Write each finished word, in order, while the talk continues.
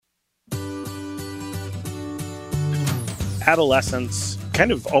Adolescents,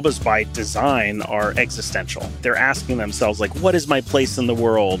 kind of almost by design, are existential. They're asking themselves, like, what is my place in the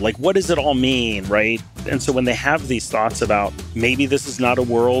world? Like, what does it all mean, right? And so when they have these thoughts about maybe this is not a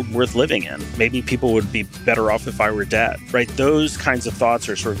world worth living in, maybe people would be better off if I were dead, right? Those kinds of thoughts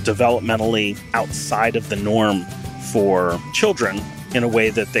are sort of developmentally outside of the norm for children in a way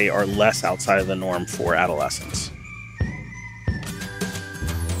that they are less outside of the norm for adolescents.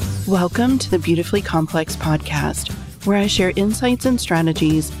 Welcome to the Beautifully Complex podcast, where I share insights and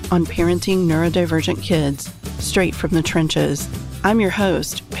strategies on parenting neurodivergent kids straight from the trenches. I'm your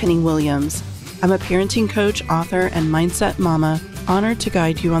host, Penny Williams. I'm a parenting coach, author, and mindset mama, honored to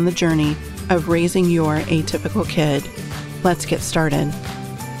guide you on the journey of raising your atypical kid. Let's get started.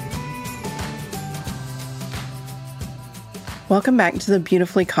 Welcome back to the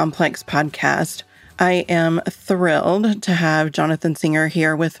Beautifully Complex podcast. I am thrilled to have Jonathan Singer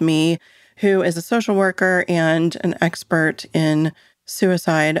here with me, who is a social worker and an expert in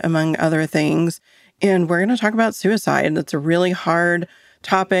suicide, among other things. And we're going to talk about suicide. It's a really hard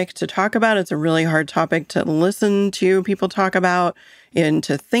topic to talk about. It's a really hard topic to listen to people talk about and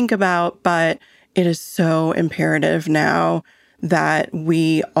to think about, but it is so imperative now that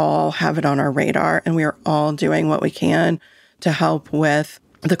we all have it on our radar and we are all doing what we can to help with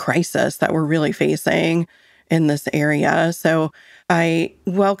the crisis that we're really facing in this area. So I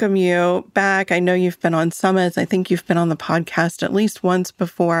welcome you back. I know you've been on summits. I think you've been on the podcast at least once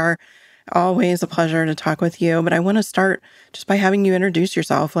before. Always a pleasure to talk with you. But I want to start just by having you introduce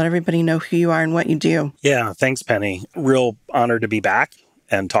yourself. Let everybody know who you are and what you do. Yeah, thanks, Penny. Real honor to be back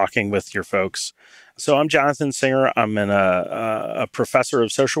and talking with your folks. So I'm Jonathan Singer. I'm a professor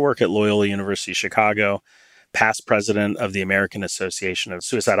of social work at Loyola University Chicago, past president of the American Association of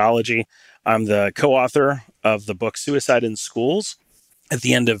Suicidology. I'm the co-author of the book Suicide in Schools. At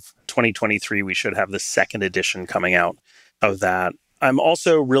the end of 2023, we should have the second edition coming out of that. I'm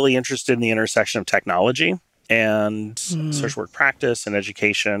also really interested in the intersection of technology and social work practice and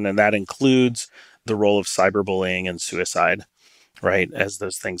education, and that includes the role of cyberbullying and suicide, right, as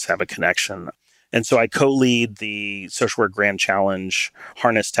those things have a connection. And so I co-lead the Social Work Grand Challenge,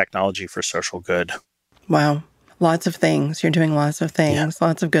 Harness Technology for Social Good. Wow. Lots of things. You're doing lots of things,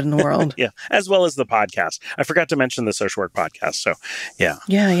 Lots of good in the world. Yeah, as well as the podcast. I forgot to mention the social work podcast. So, yeah.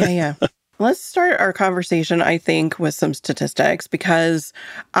 Yeah. Let's start our conversation, I think, with some statistics, because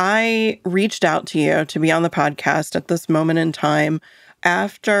I reached out to you to be on the podcast at this moment in time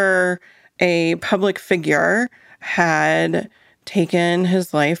after a public figure had taken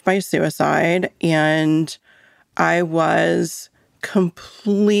his life by suicide, and I was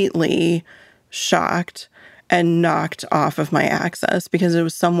completely shocked and knocked off of my access because it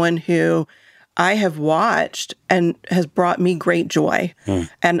was someone who I have watched and has brought me great joy.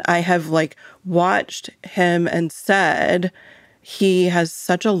 And I have watched him and said, he has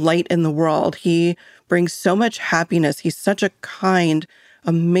such a light in the world. He brings so much happiness. He's such a kind,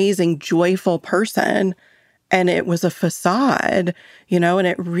 amazing, joyful person. And it was a facade, and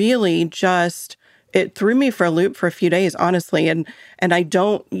it really just, it threw me for a loop for a few days, honestly. And I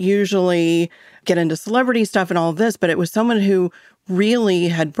don't usually get into celebrity stuff and all this, but it was someone who really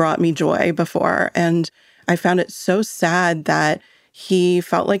had brought me joy before. And I found it so sad that he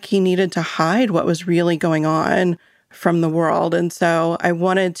felt like he needed to hide what was really going on from the world. And so I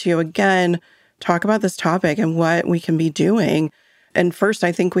wanted to, again, talk about this topic and what we can be doing. And first,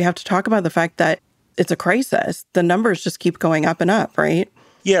 I think we have to talk about the fact that it's a crisis. The numbers just keep going up and up, right?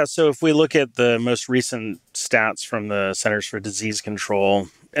 Yeah, so if we look at the most recent stats from the Centers for Disease Control,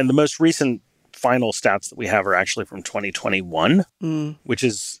 and the most recent final stats that we have are actually from 2021, which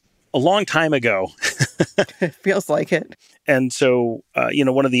is a long time ago. It feels like it. And so,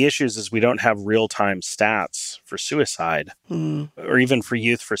 one of the issues is we don't have real-time stats for suicide or even for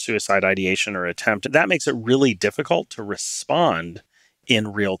youth for suicide ideation or attempt. That makes it really difficult to respond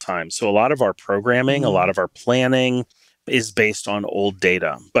in real time. So a lot of our programming, a lot of our planning is based on old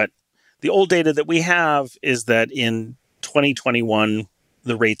data. But the old data that we have is that in 2021,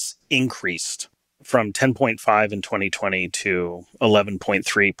 the rates increased from 10.5 in 2020 to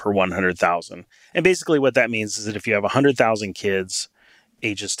 11.3 per 100,000. And basically what that means is that if you have 100,000 kids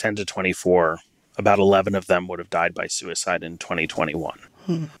ages 10 to 24, about 11 of them would have died by suicide in 2021.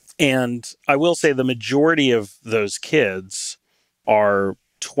 And I will say the majority of those kids are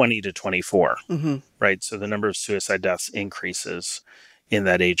 20 to 24, right? So the number of suicide deaths increases in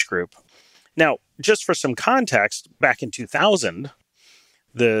that age group. Now, just for some context, back in 2000,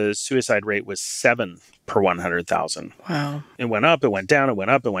 the suicide rate was 7 per 100,000. Wow. It went up, it went down, it went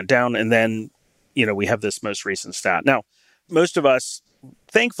up, it went down. And then, we have this most recent stat. Now, most of us,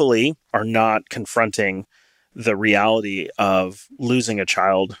 thankfully, are not confronting the reality of losing a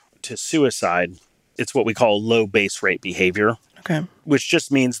child to suicide. It's what we call low base rate behavior, Okay. which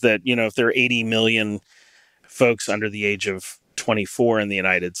just means that, if there are 80 million folks under the age of 24 in the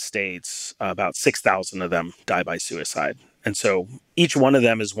United States, about 6,000 of them die by suicide. And so each one of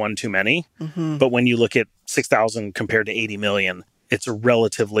them is one too many. Mm-hmm. But when you look at 6,000 compared to 80 million, it's a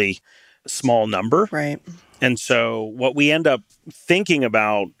relatively small number. Right. And so what we end up thinking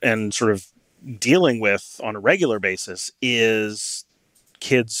about and sort of dealing with on a regular basis is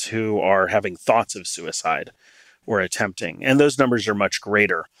kids who are having thoughts of suicide or attempting. And those numbers are much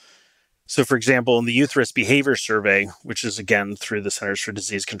greater. So, for example, in the Youth Risk Behavior Survey, which is, again, through the Centers for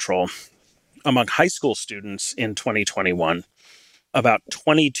Disease Control, among high school students in 2021, about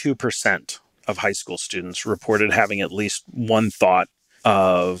 22% of high school students reported having at least one thought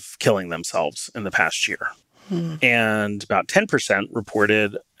of killing themselves in the past year. And about 10%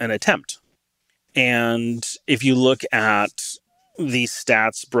 reported an attempt. And if you look at these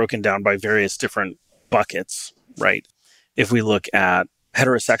stats broken down by various different buckets, right? If we look at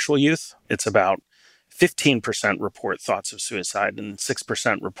heterosexual youth, it's about 15% report thoughts of suicide and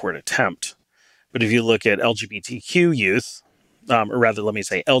 6% report attempt. But if you look at LGBTQ youth, or rather, let me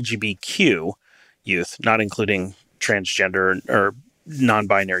say LGBTQ youth, not including transgender or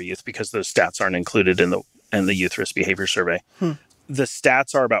non-binary youth, because those stats aren't included in the Youth Risk Behavior Survey. The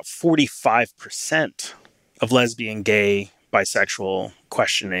stats are about 45% of lesbian, gay, bisexual,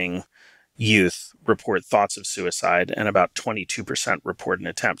 questioning youth report thoughts of suicide, and about 22% report an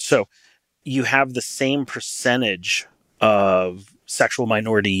attempt. So you have the same percentage of sexual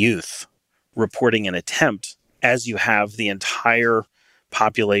minority youth reporting an attempt as you have the entire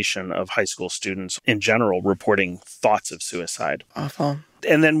population of high school students in general reporting thoughts of suicide. Awful.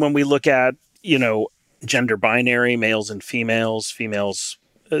 And then when we look at, gender binary, males and females,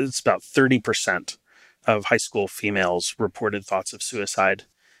 it's about 30% of high school females reported thoughts of suicide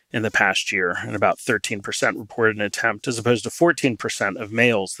in the past year, and about 13% reported an attempt, as opposed to 14% of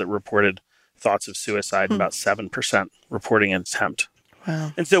males that reported thoughts of suicide, and about 7% reporting an attempt.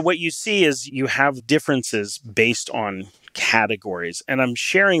 Wow. And so what you see is you have differences based on categories. And I'm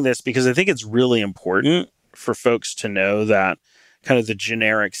sharing this because I think it's really important for folks to know that kind of the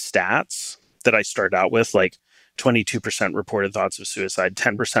generic stats that I start out with, like 22% reported thoughts of suicide,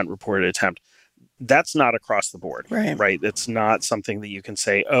 10% reported attempt, that's not across the board, right? It's not something that you can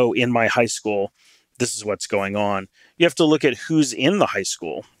say, oh, in my high school, this is what's going on. You have to look at who's in the high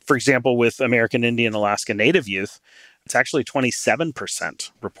school. For example, with American Indian Alaska Native youth, it's actually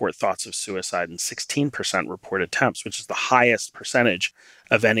 27% report thoughts of suicide and 16% report attempts, which is the highest percentage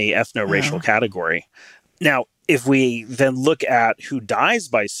of any ethno-racial category. Now, if we then look at who dies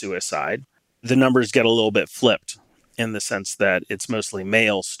by suicide, the numbers get a little bit flipped in the sense that it's mostly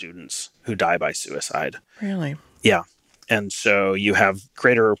male students who die by suicide. Really? Yeah. And so you have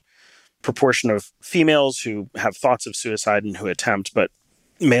greater proportion of females who have thoughts of suicide and who attempt, but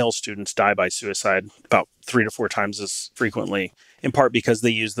male students die by suicide about 3 to 4 times as frequently, in part because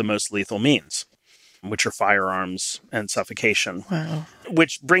they use the most lethal means, which are firearms and suffocation. Wow.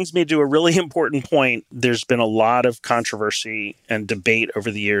 Which brings me to a really important point. There's been a lot of controversy and debate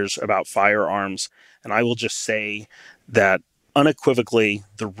over the years about firearms. And I will just say that unequivocally,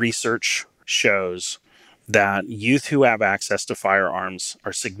 the research shows that youth who have access to firearms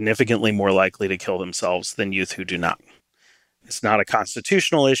are significantly more likely to kill themselves than youth who do not. It's not a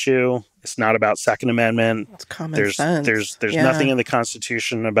constitutional issue. It's not about Second Amendment. It's common sense. There's nothing in the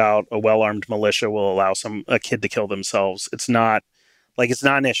Constitution about a well-armed militia will allow a kid to kill themselves. It's not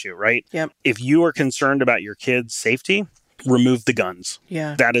an issue, right? Yep. If you are concerned about your kid's safety, remove the guns.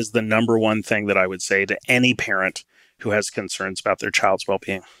 Yeah. That is the number one thing that I would say to any parent who has concerns about their child's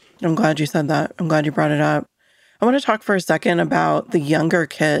well-being. I'm glad you said that. I'm glad you brought it up. I want to talk for a second about the younger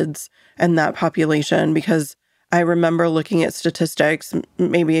kids and that population, because I remember looking at statistics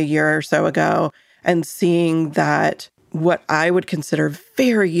maybe a year or so ago and seeing that what I would consider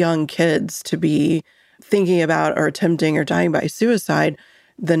very young kids to be thinking about or attempting or dying by suicide,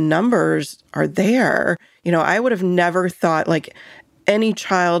 the numbers are there. I would have never thought like any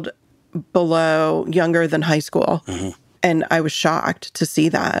child younger than high school. Mm-hmm. And I was shocked to see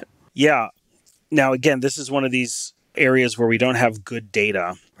that. Yeah. Now, again, this is one of these areas where we don't have good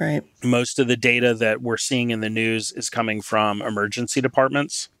data. Right. Most of the data that we're seeing in the news is coming from emergency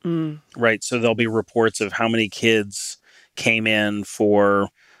departments, right? So there'll be reports of how many kids came in for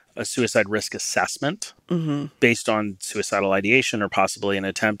a suicide risk assessment based on suicidal ideation or possibly an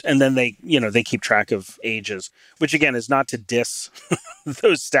attempt. And then they keep track of ages, which again is not to diss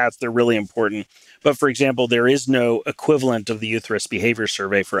those stats. They're really important. But for example, there is no equivalent of the Youth Risk Behavior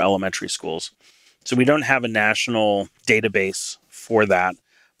Survey for elementary schools. So we don't have a national database for that.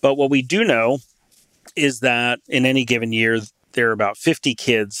 But what we do know is that in any given year, there are about 50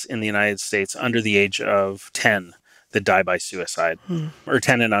 kids in the United States under the age of 10 that die by suicide, or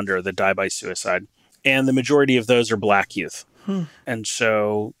 10 and under that die by suicide. And the majority of those are Black youth. And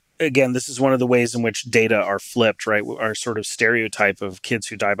so, again, this is one of the ways in which data are flipped, right? Our sort of stereotype of kids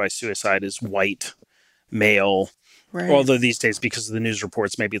who die by suicide is white, male. Right. Although these days, because of the news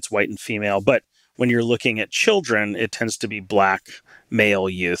reports, maybe it's white and female. But when you're looking at children, it tends to be Black male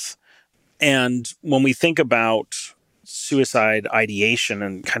youth. And when we think about suicide ideation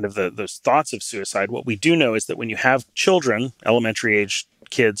and kind of those thoughts of suicide, what we do know is that when you have children, elementary age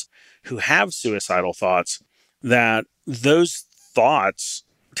kids, who have suicidal thoughts, that those thoughts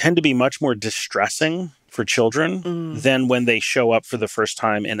tend to be much more distressing for children than when they show up for the first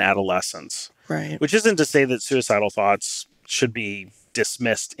time in adolescence. Right. Which isn't to say that suicidal thoughts should be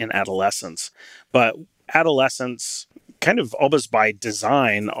dismissed in adolescence, but adolescents kind of almost by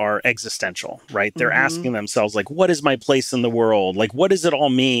design are existential, right? They're asking themselves, like, what is my place in the world? Like, what does it all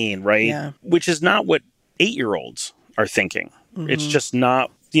mean, right? Yeah. Which is not what 8-year-olds are thinking. It's just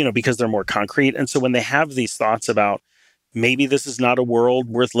not, because they're more concrete. And so when they have these thoughts about maybe this is not a world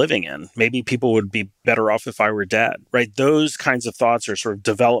worth living in, maybe people would be better off if I were dead, right? Those kinds of thoughts are sort of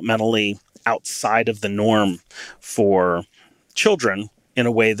developmentally outside of the norm for children in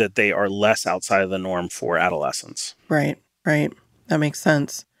a way that they are less outside of the norm for adolescents. Right. That makes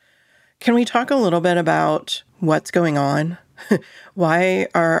sense. Can we talk a little bit about what's going on? Why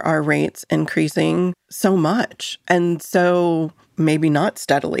are our rates increasing so much? And so maybe not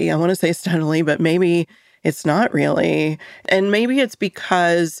steadily. I want to say steadily, but maybe it's not really. And maybe it's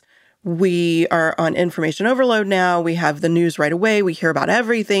because we are on information overload now. We have the news right away. We hear about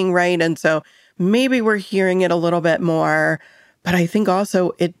everything, right? And so maybe we're hearing it a little bit more. But I think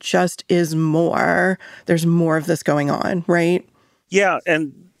also it just is more. There's more of this going on, right? Yeah.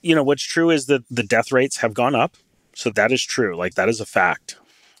 And, what's true is that the death rates have gone up. So that is true. Like, that is a fact.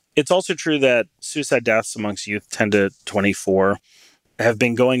 It's also true that suicide deaths amongst youth 10 to 24 have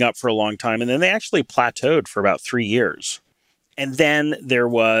been going up for a long time. And then they actually plateaued for about 3 years. And then there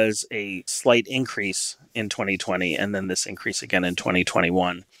was a slight increase in 2020, and then this increase again in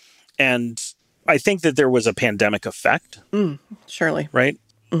 2021. And I think that there was a pandemic effect. Surely. Right?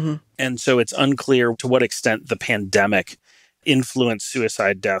 And so it's unclear to what extent the pandemic influenced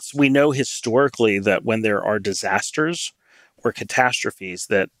suicide deaths. We know historically that when there are disasters or catastrophes,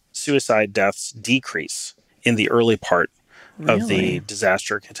 that suicide deaths decrease in the early part of the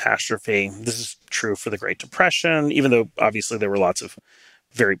disaster or catastrophe. This is true for the Great Depression, even though obviously there were lots of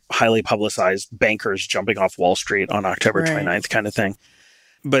very highly publicized bankers jumping off Wall Street on October 29th kind of thing.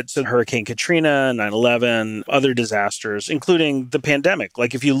 But so Hurricane Katrina, 9/11, other disasters, including the pandemic.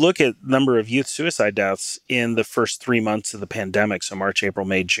 Like, if you look at the number of youth suicide deaths in the first 3 months of the pandemic, so March, April,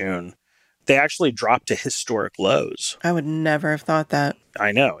 May, June, they actually dropped to historic lows. I would never have thought that.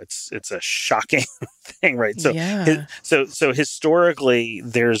 I know. It's a shocking thing, right? So, yeah. so historically,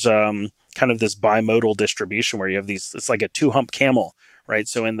 there's kind of this bimodal distribution where you have these, it's like a 2-hump camel, right?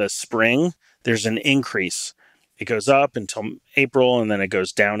 So in the spring, there's an increase. It goes up until April, and then it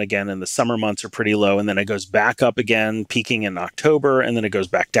goes down again. And the summer months are pretty low. And then it goes back up again, peaking in October. And then it goes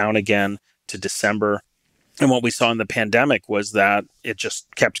back down again to December. And what we saw in the pandemic was that it just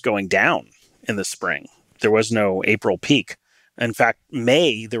kept going down in the spring. There was no April peak. In fact,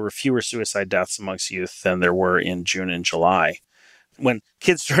 May, there were fewer suicide deaths amongst youth than there were in June and July. When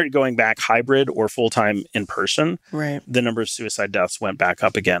kids started going back hybrid or full-time in person, the number of suicide deaths went back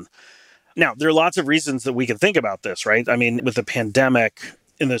up again. Now, there are lots of reasons that we can think about this, right? I mean, with the pandemic,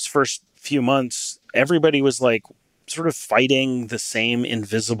 in those first few months, everybody was like sort of fighting the same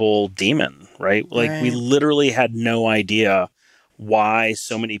invisible demon, right? Like, we literally had no idea why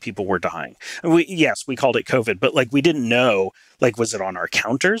so many people were dying. Yes, we called it COVID, but like, we didn't know, like, was it on our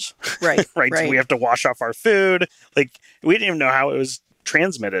counters? Right. Do we have to wash off our food? Like, we didn't even know how it was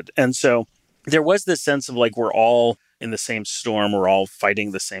transmitted. And so there was this sense of like, we're all in the same storm, we're all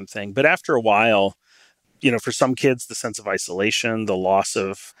fighting the same thing. But after a while, for some kids, the sense of isolation, the loss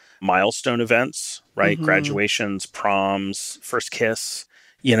of milestone events, right? Graduations, proms, first kiss,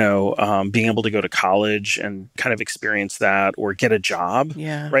 being able to go to college and kind of experience that or get a job,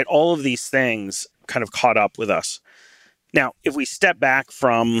 right? All of these things kind of caught up with us. Now, if we step back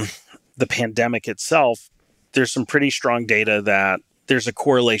from the pandemic itself, there's some pretty strong data that there's a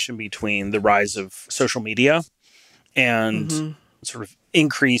correlation between the rise of social media and sort of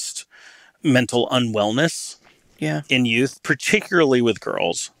increased mental unwellness in youth, particularly with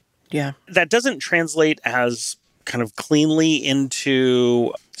girls. Yeah. That doesn't translate as kind of cleanly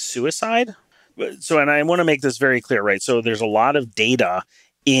into suicide. So, and I want to make this very clear, right? So there's a lot of data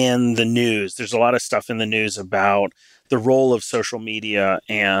in the news. There's a lot of stuff in the news about the role of social media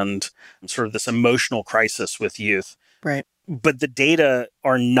and sort of this emotional crisis with youth. Right. But the data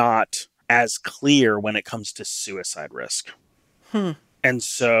are not as clear when it comes to suicide risk. And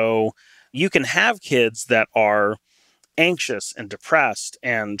so you can have kids that are anxious and depressed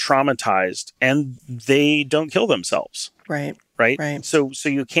and traumatized, and they don't kill themselves. Right. Right. Right. So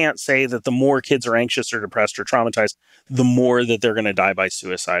you can't say that the more kids are anxious or depressed or traumatized, the more that they're going to die by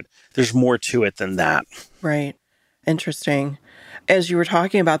suicide. There's more to it than that. Right. Interesting. As you were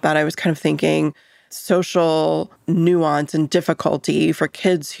talking about that, I was kind of thinking social nuance and difficulty for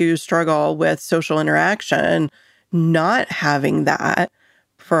kids who struggle with social interaction, not having that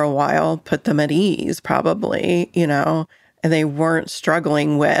for a while put them at ease, probably, and they weren't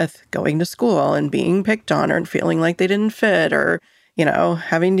struggling with going to school and being picked on or feeling like they didn't fit or,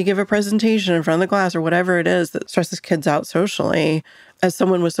 having to give a presentation in front of the class or whatever it is that stresses kids out socially. As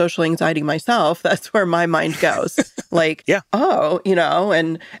someone with social anxiety myself, that's where my mind goes. Like, Yeah.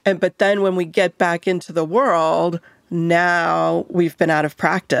 but then when we get back into the world, now we've been out of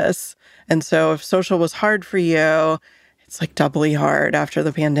practice. And so if social was hard for you, it's like doubly hard after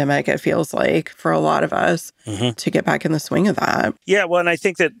the pandemic, it feels like, for a lot of us to get back in the swing of that. Yeah. Well, and I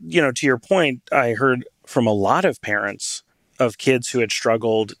think that, to your point, I heard from a lot of parents of kids who had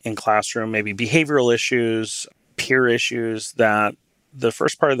struggled in classroom, maybe behavioral issues, peer issues, that the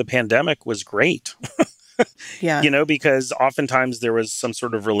first part of the pandemic was great. Yeah. Because oftentimes there was some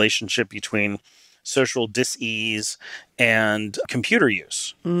sort of relationship between social dis-ease and computer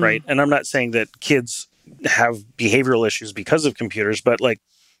use, right? And I'm not saying that kids have behavioral issues because of computers, but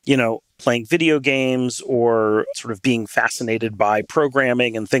playing video games or sort of being fascinated by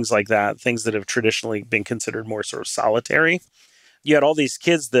programming and things like that, things that have traditionally been considered more sort of solitary. You had all these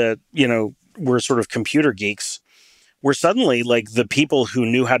kids that, were sort of computer geeks, were suddenly like the people who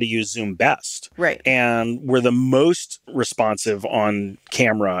knew how to use Zoom best. Right. And were the most responsive on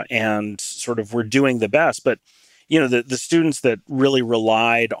camera and sort of were doing the best. But, the students that really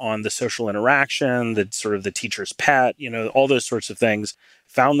relied on the social interaction, that sort of the teacher's pet, all those sorts of things,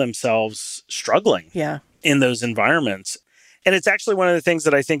 found themselves struggling in those environments. And it's actually one of the things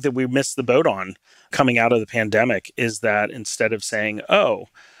that I think that we missed the boat on coming out of the pandemic, is that instead of saying, oh,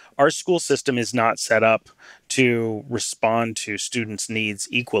 our school system is not set up to respond to students' needs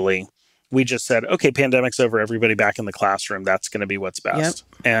equally, we just said, okay, pandemic's over, everybody back in the classroom. That's going to be what's best.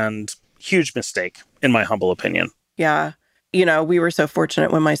 Yep. And huge mistake, in my humble opinion. Yeah. We were so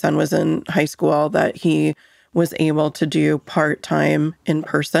fortunate when my son was in high school that he was able to do part-time in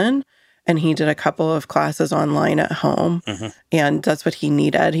person, and he did a couple of classes online at home. And that's what he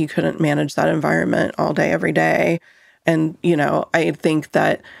needed. He couldn't manage that environment all day, every day. And, I think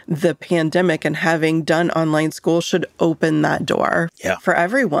that the pandemic and having done online school should open that door for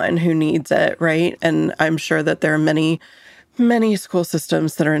everyone who needs it, right? And I'm sure that there are many school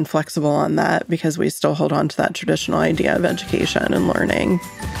systems that are inflexible on that because we still hold on to that traditional idea of education and learning.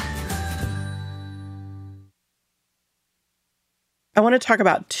 I want to talk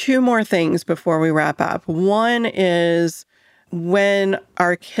about two more things before we wrap up. One is when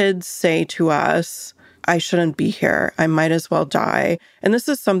our kids say to us, I shouldn't be here, I might as well die. And this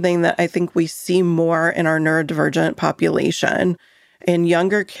is something that I think we see more in our neurodivergent population. In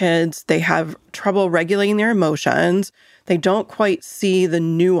younger kids, they have trouble regulating their emotions. They don't quite see the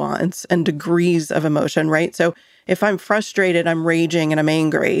nuance and degrees of emotion, right? So if I'm frustrated, I'm raging and I'm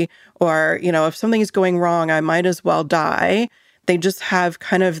angry, or, if something's going wrong, I might as well die. They just have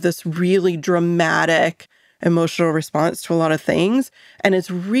kind of this really dramatic emotional response to a lot of things. And it's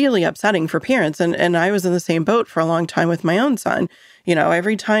really upsetting for parents. And I was in the same boat for a long time with my own son.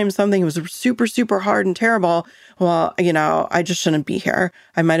 Every time something was super, super hard and terrible, well, I just shouldn't be here.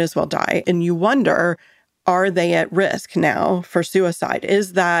 I might as well die. And you wonder, are they at risk now for suicide?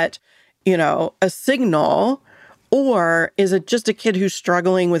 Is that, a signal, or is it just a kid who's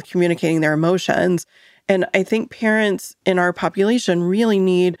struggling with communicating their emotions? And I think parents in our population really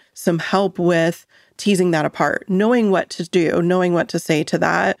need some help with teasing that apart, knowing what to do, knowing what to say to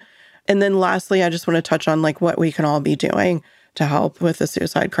that. And then lastly, I just want to touch on what we can all be doing to help with the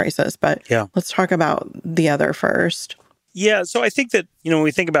suicide crisis. But let's talk about the other first. Yeah. So I think that, when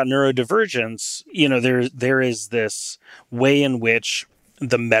we think about neurodivergence, there is this way in which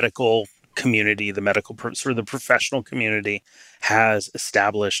the medical community, the medical, sort of the professional community, has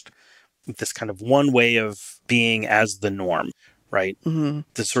established this kind of one way of being as the norm, right?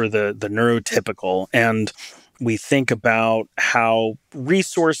 The sort of the neurotypical. And we think about how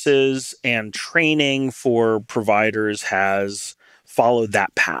resources and training for providers has followed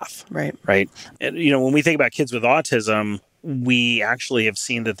that path. Right. Right. And, when we think about kids with autism, we actually have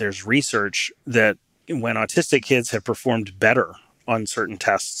seen that there's research that when autistic kids have performed better on certain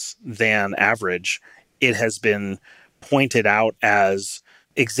tests than average, it has been pointed out as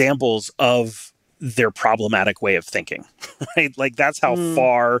examples of their problematic way of thinking, right? Like that's how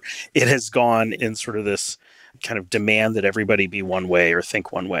far it has gone in sort of this kind of demand that everybody be one way or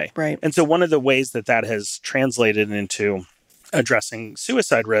think one way. Right. And so one of the ways that that has translated into addressing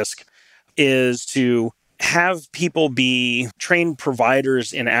suicide risk is to have people be trained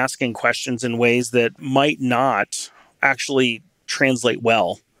providers in asking questions in ways that might not actually translate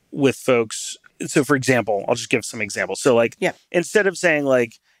well with folks. So for example, I'll just give some examples. So like, instead of saying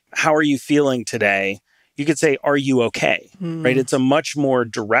like, how are you feeling today? You could say, are you okay? Right? It's a much more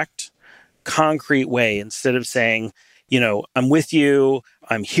direct, concrete way instead of saying, I'm with you,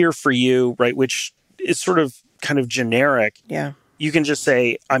 I'm here for you, right? Which is sort of kind of generic. Yeah. You can just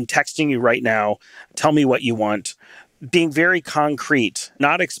say, I'm texting you right now. Tell me what you want. Being very concrete,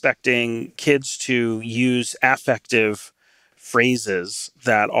 not expecting kids to use affective phrases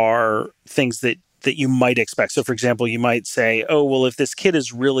that are things that you might expect. So, for example, you might say, oh, well, if this kid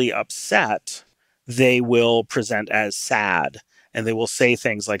is really upset, they will present as sad. And they will say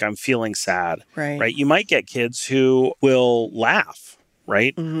things like, I'm feeling sad. Right? You might get kids who will laugh.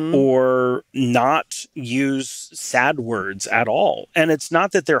 Right? Or not use sad words at all. And it's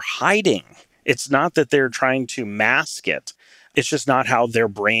not that they're hiding. It's not that they're trying to mask it. It's just not how their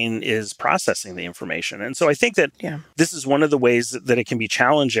brain is processing the information. And so I think that this is one of the ways that it can be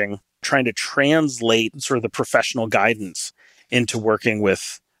challenging, trying to translate sort of the professional guidance into working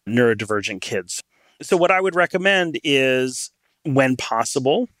with neurodivergent kids. So what I would recommend is, when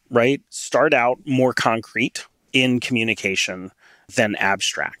possible, right, start out more concrete in communication than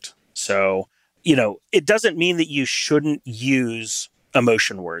abstract. So, it doesn't mean that you shouldn't use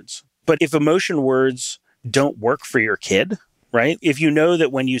emotion words. But if emotion words don't work for your kid, right? If you know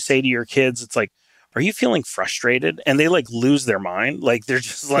that when you say to your kids, it's like, are you feeling frustrated? And they like lose their mind. Like they're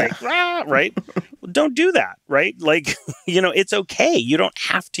just like, ah, right? Well, don't do that, right? Like, it's okay. You don't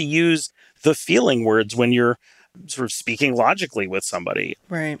have to use the feeling words when you're sort of speaking logically with somebody.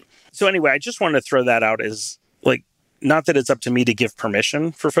 Right. So anyway, I just want to throw that out as like, not that it's up to me to give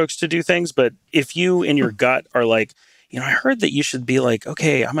permission for folks to do things, but if you in your gut are like, I heard that you should be like,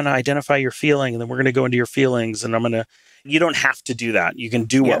 okay, I'm going to identify your feeling and then we're going to go into your feelings and you don't have to do that. You can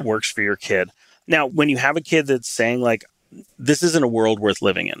do what works for your kid. Now, when you have a kid that's saying like, this isn't a world worth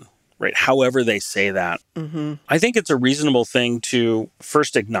living in, right? However they say that, I think it's a reasonable thing to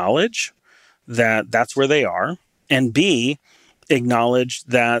first acknowledge that that's where they are, and B, acknowledge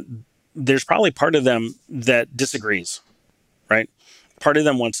that there's probably part of them that disagrees, right? Part of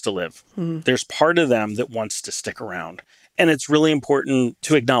them wants to live. There's part of them that wants to stick around. And it's really important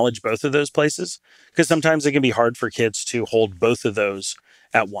to acknowledge both of those places, because sometimes it can be hard for kids to hold both of those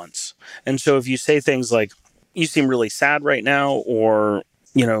at once. And so if you say things like, you seem really sad right now, or,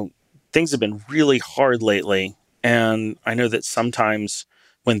 things have been really hard lately. And I know that sometimes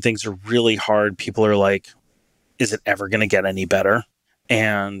when things are really hard, people are like, is it ever going to get any better?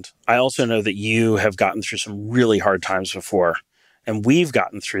 And I also know that you have gotten through some really hard times before, and we've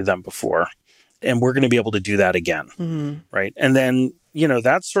gotten through them before, and we're going to be able to do that again, right? And then,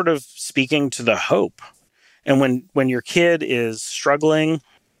 that's sort of speaking to the hope. And when your kid is struggling,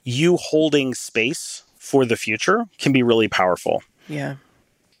 you holding space for the future can be really powerful. Yeah.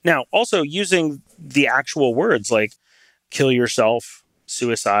 Now, also using the actual words like kill yourself,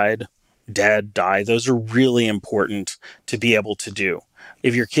 suicide, dead, die, those are really important to be able to do.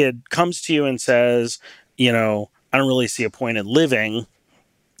 If your kid comes to you and says, I don't really see a point in living,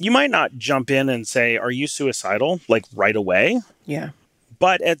 you might not jump in and say, are you suicidal? Like right away. Yeah.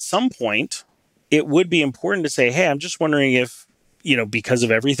 But at some point, it would be important to say, hey, I'm just wondering if, because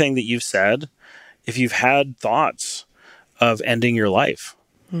of everything that you've said, if you've had thoughts of ending your life.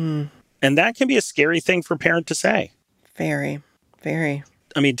 And that can be a scary thing for a parent to say. Very, very.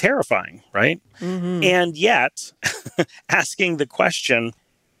 I mean, terrifying, right? And yet, asking the question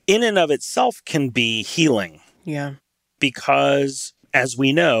in and of itself can be healing. Yeah. Because as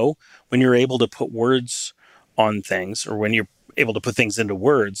we know, when you're able to put words on things, or when you're able to put things into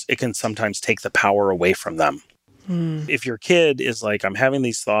words, it can sometimes take the power away from them. If your kid is like, I'm having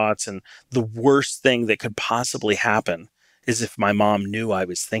these thoughts, and the worst thing that could possibly happen is if my mom knew I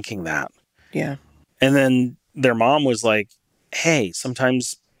was thinking that. Yeah. And then their mom was like, hey,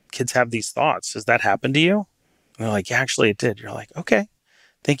 sometimes kids have these thoughts. Has that happened to you? And they're like, yeah, actually it did. You're like, okay,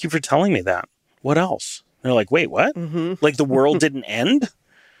 thank you for telling me that. What else? And they're like, wait, what? Like the world didn't end?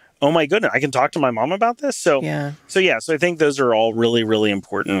 oh my goodness, I can talk to my mom about this. So I think those are all really, really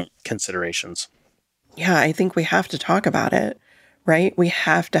important considerations. Yeah, I think we have to talk about it, right? We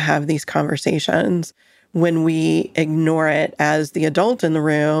have to have these conversations. When we ignore it as the adult in the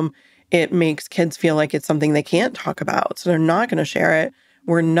room, it makes kids feel like it's something they can't talk about. So they're not going to share it.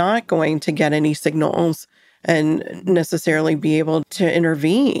 We're not going to get any signals and necessarily be able to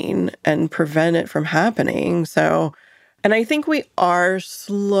intervene and prevent it from happening. So, and I think we are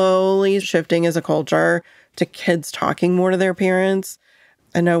slowly shifting as a culture to kids talking more to their parents.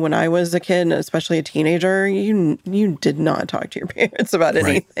 I know when I was a kid, and especially a teenager, you did not talk to your parents about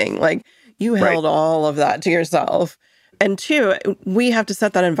anything. Like, you held all of that to yourself. And two, we have to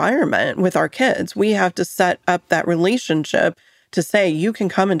set that environment with our kids. We have to set up that relationship to say, you can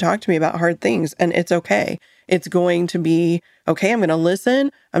come and talk to me about hard things, and it's okay. It's going to be okay. I'm going to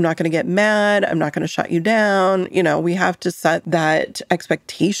listen. I'm not going to get mad. I'm not going to shut you down. You know, we have to set that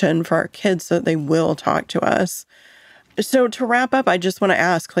expectation for our kids so that they will talk to us. So to wrap up, I just want to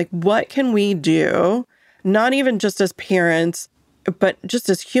ask, like, what can we do, not even just as parents, but just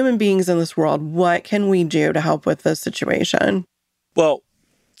as human beings in this world? What can we do to help with this situation? Well,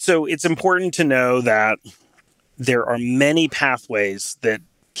 so it's important to know that there are many pathways that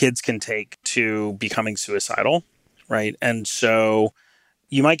kids can take to becoming suicidal, right? And so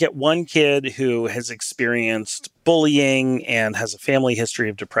you might get one kid who has experienced bullying and has a family history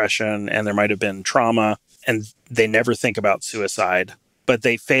of depression, and there might have been trauma, and they never think about suicide, but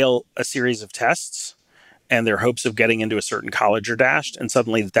they fail a series of tests and their hopes of getting into a certain college are dashed. And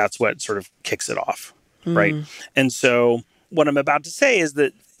suddenly that's what sort of kicks it off, right? And so what I'm about to say is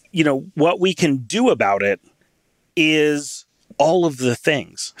that, you know, what we can do about it is all of the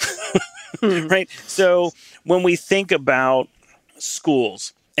things, right? So when we think about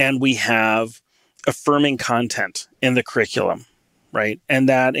schools and we have affirming content in the curriculum, right? And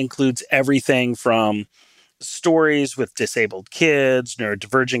that includes everything from stories with disabled kids,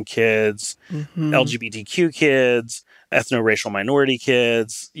 neurodivergent kids, LGBTQ kids, ethno-racial minority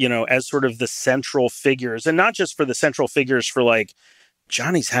kids, you know, as sort of the central figures. And not just for the central figures for like,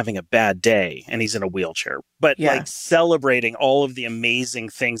 Johnny's having a bad day and he's in a wheelchair, but like celebrating all of the amazing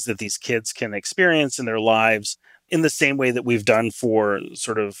things that these kids can experience in their lives in the same way that we've done for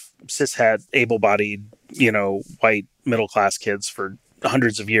sort of cishet, able-bodied, you know, white middle-class kids for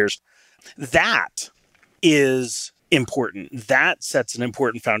hundreds of years. That is important. That sets an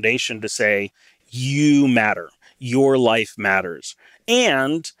important foundation to say, you matter. Your life matters.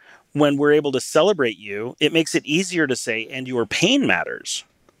 And when we're able to celebrate you, it makes it easier to say, and your pain matters,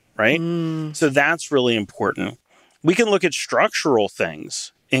 right? So that's really important. We can look at structural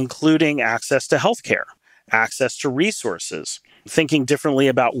things, including access to healthcare, access to resources, thinking differently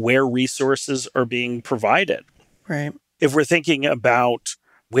about where resources are being provided. Right. If we're thinking about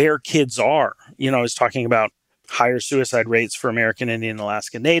where kids are, you know, I was talking about higher suicide rates for American Indian and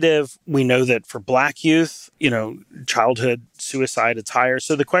Alaska Native. We know that for Black youth, you know, childhood suicide is higher.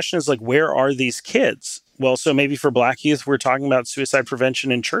 So the question is like, where are these kids? Well, so maybe for Black youth, we're talking about suicide prevention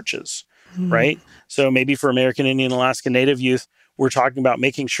in churches, right? So maybe for American Indian and Alaska Native youth, we're talking about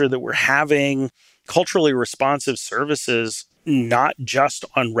making sure that we're having culturally responsive services, not just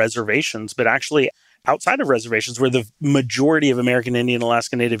on reservations, but actually outside of reservations where the majority of American Indian and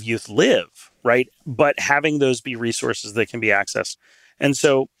Alaska Native youth live, right? But having those be resources that can be accessed. And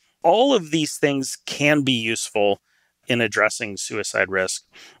so all of these things can be useful in addressing suicide risk.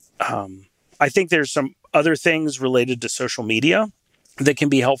 I think there's some other things related to social media that can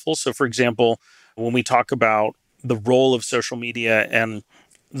be helpful. So for example, when we talk about the role of social media and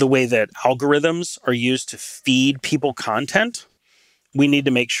the way that algorithms are used to feed people content, we need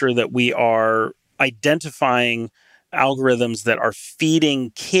to make sure that we are identifying algorithms that are feeding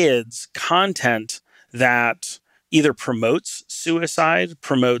kids content that either promotes suicide,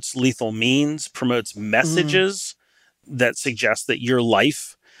 promotes lethal means, promotes messages that suggest that your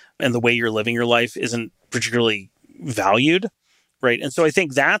life and the way you're living your life isn't particularly valued, right? And so I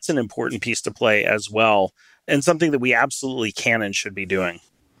think that's an important piece to play as well, and something that we absolutely can and should be doing.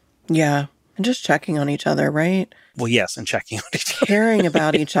 Yeah. And just checking on each other, right? Well, yes, and checking on each other. Caring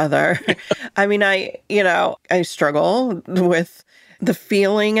about each other. I mean, I struggle with the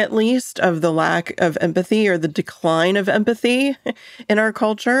feeling, at least, of the lack of empathy or the decline of empathy in our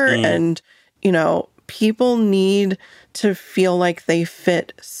culture. And, you know, people need to feel like they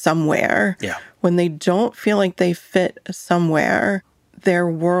fit somewhere. Yeah. When they don't feel like they fit somewhere, their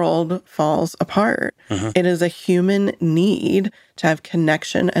world falls apart. It is a human need to have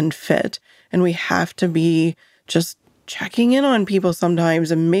connection and fit. And we have to be just checking in on people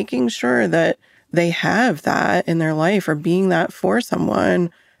sometimes and making sure that they have that in their life or being that for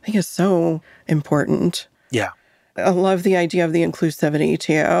someone. I think is so important. Yeah. I love the idea of the inclusivity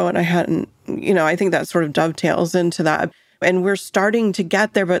too. And I think that sort of dovetails into that. And we're starting to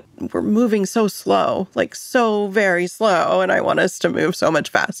get there, but we're moving so slow, like so very slow. And I want us to move so much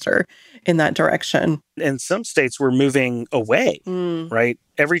faster in that direction. In some states, we're moving away, right?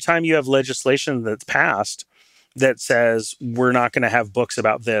 Every time you have legislation that's passed that says we're not going to have books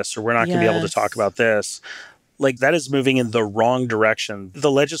about this, or we're not going to be able to talk about this, like that is moving in the wrong direction.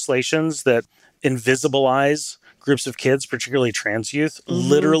 The legislations that invisibilize groups of kids, particularly trans youth,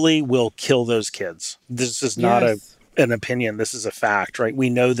 literally will kill those kids. This is not an opinion. This is a fact, right? We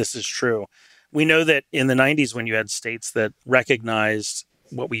know this is true. We know that in the 90s, when you had states that recognized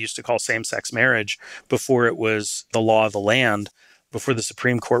what we used to call same-sex marriage before it was the law of the land, before the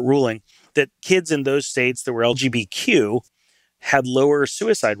Supreme Court ruling, that kids in those states that were LGBTQ had lower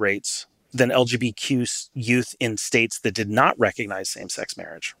suicide rates than LGBTQ youth in states that did not recognize same-sex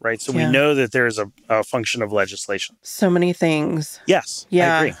marriage, right? So we know that there is a function of legislation. So many things. Yes, I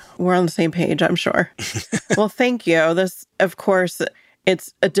agree. We're on the same page, I'm sure. Well, thank you. This, of course,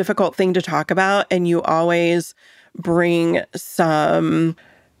 it's a difficult thing to talk about, and you always bring some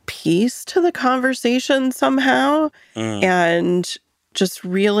peace to the conversation somehow, and just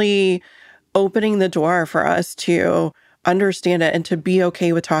really opening the door for us to understand it and to be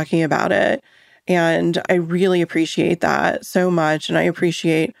okay with talking about it. And I really appreciate that so much. And I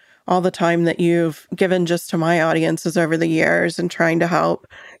appreciate all the time that you've given just to my audiences over the years and trying to help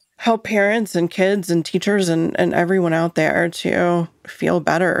parents and kids and teachers and everyone out there to feel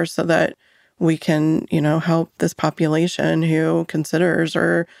better so that we can, help this population who considers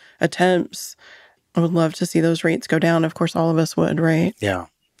or attempts. I would love to see those rates go down. Of course, all of us would, right? Yeah.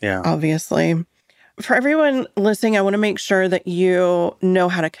 Obviously. For everyone listening, I want to make sure that you know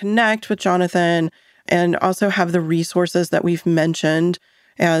how to connect with Jonathan and also have the resources that we've mentioned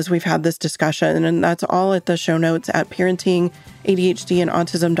as we've had this discussion. And that's all at the show notes at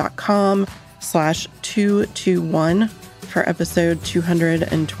parentingadhdandautism.com/221 for episode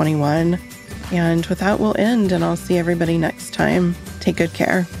 221. And with that, we'll end, and I'll see everybody next time. Take good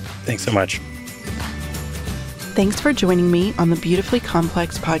care. Thanks so much. Thanks for joining me on the Beautifully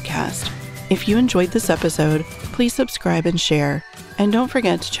Complex podcast. If you enjoyed this episode, please subscribe and share. And don't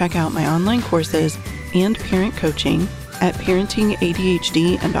forget to check out my online courses and parent coaching at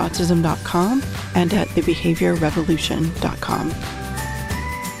parentingadhdandautism.com and at thebehaviorrevolution.com.